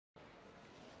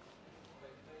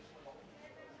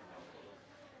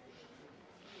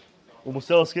Umut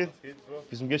selam, was geht?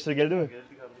 Bizim gençler geldi mi? Geldi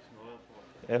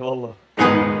kardeşim. Eyvallah.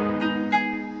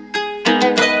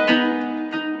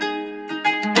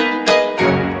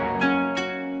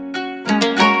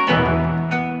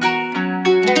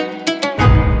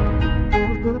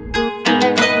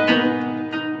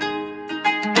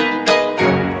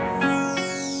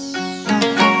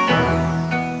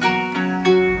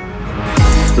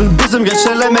 Bizim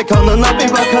gençlerle mekanına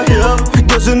bir bakayım.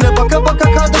 Gözüne baka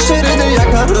baka kardeşlerini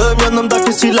yakarım.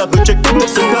 Yanımdaki silahı çektim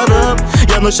sıkarım.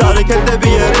 Yanlış harekette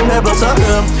bir yerine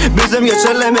basarım. Bizim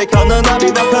gençlerle mekanına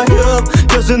bir bakayım.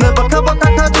 Gözüne baka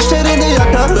baka kardeşlerini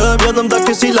yakarım.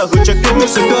 Yanımdaki silahı çektim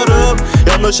sıkarım.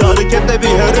 Yanlış harekette bir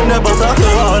yerine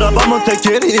basarım. Arabamın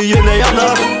tekeri yine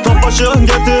yanar. Top başın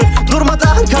getir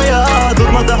durmadan kaya.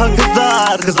 Durmadan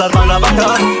kızlar bana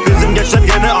bakar. Bizim gençler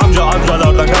gene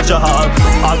amcalardan kaçar.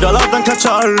 Amcalardan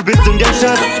kaçar bizim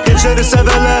gençler. Gençleri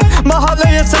severler,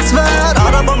 mahalleye ses ver.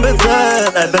 Arabam benzer,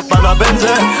 evet bana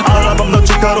benzer. Arabamda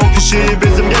çıkar 10 kişi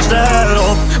bizim gençler.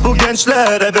 Of bu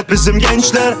gençler, evet bizim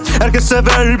gençler. Herkes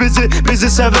sever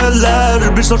bizi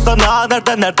severler. Bir sorsana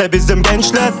nerede bizim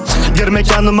gençler. Gir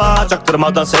mekanıma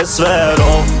çaktırmadan ses ver.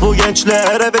 Of bu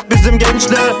gençler, evet bizim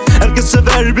gençler. Herkes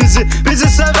sever bizi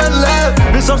severler.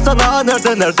 Bir sorsana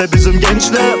nerede bizim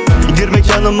gençler. Gir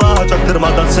mekanıma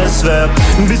çaktırmadan ses ver.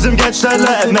 Bizim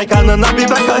gençlerle mekanına bir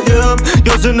bakayım.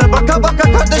 Gözüne baka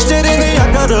baka kardeşlerini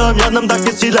yakarım.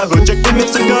 Yanımdaki silahı çektim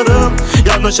sıkarım.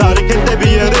 Yanlış harekette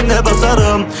bir yerine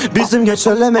basarım. Bizim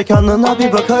gençlerle mekanına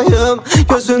bir bakayım.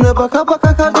 Gözüne baka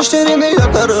baka kardeşlerini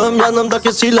yakarım.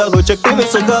 Yanımdaki silahı çektim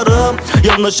sıkarım.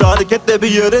 Yanlış harekette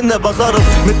bir yerine basarım.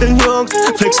 Mit den Jungs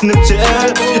flexen im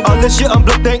TL. Alles hier am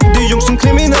Block denken die Jungs sind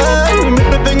kriminell.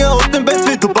 Mit den Finger auf dem Bett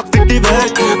wie Tupac fickt die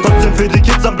Welt. Trotzdem für die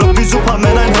Kids am Block wie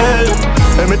Superman ein Held.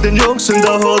 Mit den Jungs in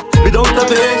der Hood wieder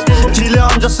unterwegs. Viele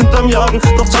Amjas sind am Jagen,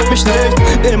 doch zeig mich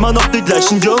nicht. Immer noch die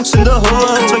gleichen Jungs in der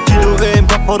Hood. 2 Kilo im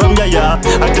Kopf ja,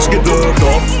 eigentlich geduld.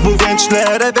 Doch bu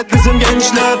gençler, evet bizim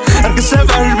gençler. Herkes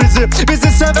sever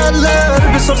bizi severler.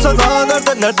 Bir sorsana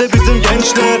nerede bizim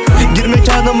gençler. Gir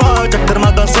mekanıma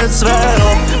çaktırmadan ses ver.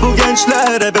 Oh, bu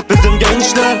gençler, evet bizim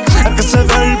gençler. Herkes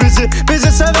sever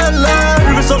bizi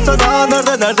severler. Bir sorsana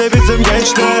nerede bizim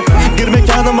gençler. Gir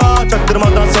mekanıma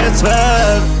çaktırmadan ses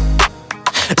ver.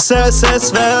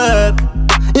 Ses ver.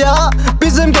 Ya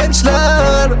bizim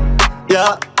gençler.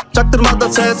 Ya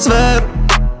çaktırmadan ses ver.